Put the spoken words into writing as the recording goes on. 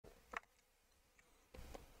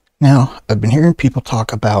Now, I've been hearing people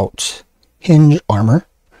talk about Hinge armor,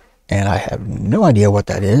 and I have no idea what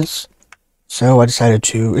that is, so I decided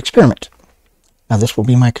to experiment. Now, this will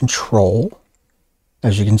be my control.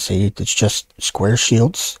 As you can see, it's just square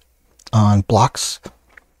shields on blocks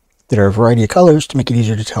that are a variety of colors to make it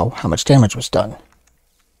easier to tell how much damage was done.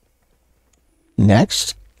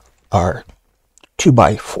 Next are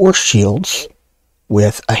 2x4 shields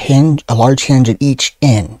with a large hinge at each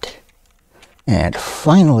end. And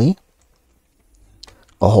finally,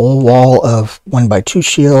 a whole wall of 1x2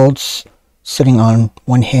 shields sitting on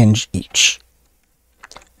one hinge each.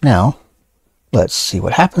 Now, let's see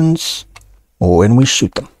what happens when we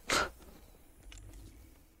shoot them.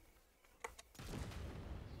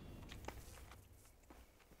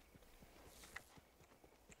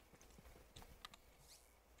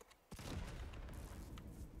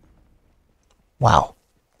 Wow.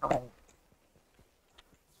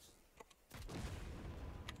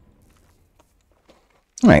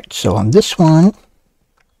 Alright, so on this one,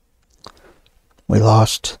 we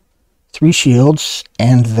lost 3 shields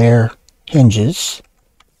and their hinges,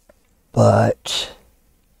 but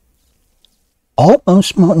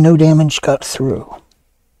almost no damage got through,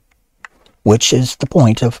 which is the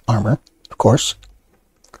point of armor, of course.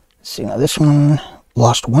 Let's see, now this one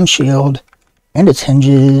lost 1 shield and its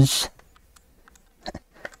hinges,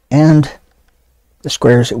 and the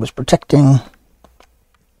squares it was protecting.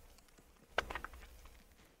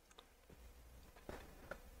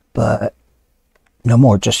 But no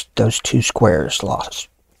more, just those 2 squares lost,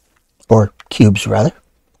 or cubes rather.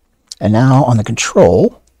 And now on the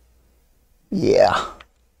control, yeah,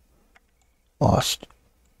 lost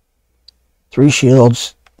 3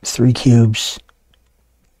 shields, 3 cubes,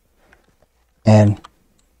 and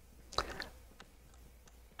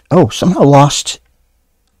somehow lost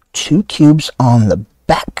 2 cubes on the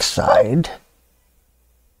back side.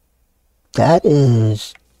 That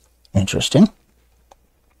is interesting.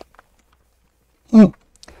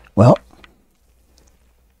 Well,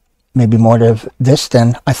 maybe more of this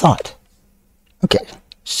than I thought. Okay,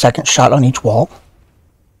 second shot on each wall.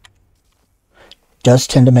 Does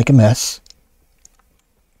tend to make a mess.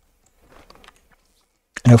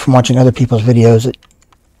 I know from watching other people's videos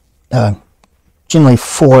that generally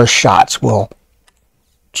 4 shots will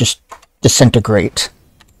just disintegrate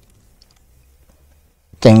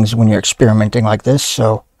things when you're experimenting like this,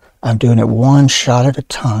 so I'm doing it 1 shot at a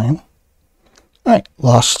time. Alright,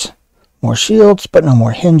 lost more shields, but no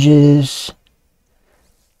more hinges.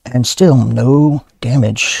 And still no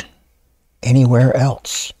damage anywhere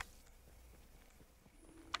else.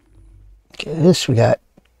 Okay, this we got...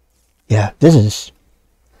 Yeah, this is...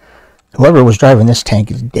 Whoever was driving this tank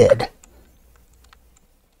is dead.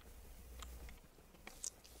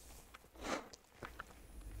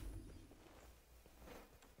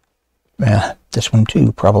 Yeah, this one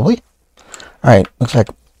too, probably. Alright, looks like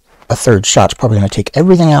a 3rd shot's probably going to take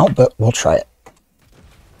everything out, but we'll try it.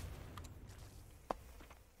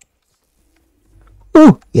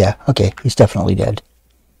 Ooh, yeah, okay, he's definitely dead.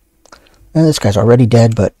 And this guy's already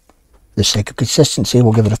dead, but for the sake of consistency,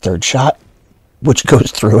 we'll give it a 3rd shot, which goes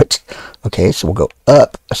through it. Okay, so we'll go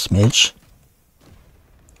up a smidge.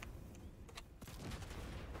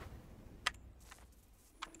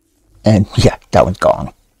 And yeah, that one's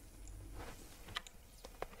gone.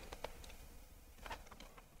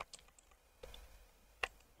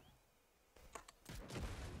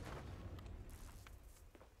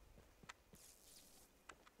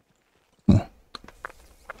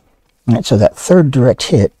 Alright, so that 3rd direct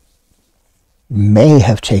hit may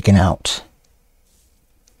have taken out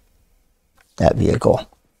that vehicle,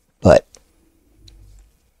 but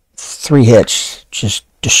 3 hits just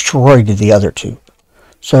destroyed the other 2.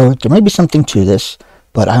 So there may be something to this,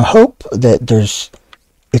 but I hope that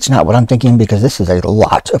it's not what I'm thinking, because this is a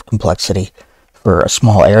lot of complexity for a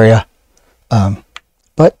small area.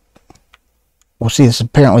 But we'll see. This is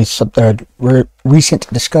apparently a recent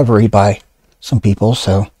discovery by some people,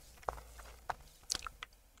 so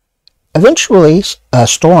eventually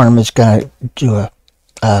Storm is going to do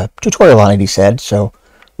a tutorial on it, he said, so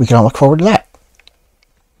we can all look forward to that.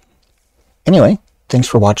 Anyway, thanks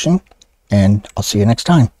for watching, and I'll see you next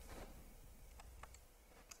time.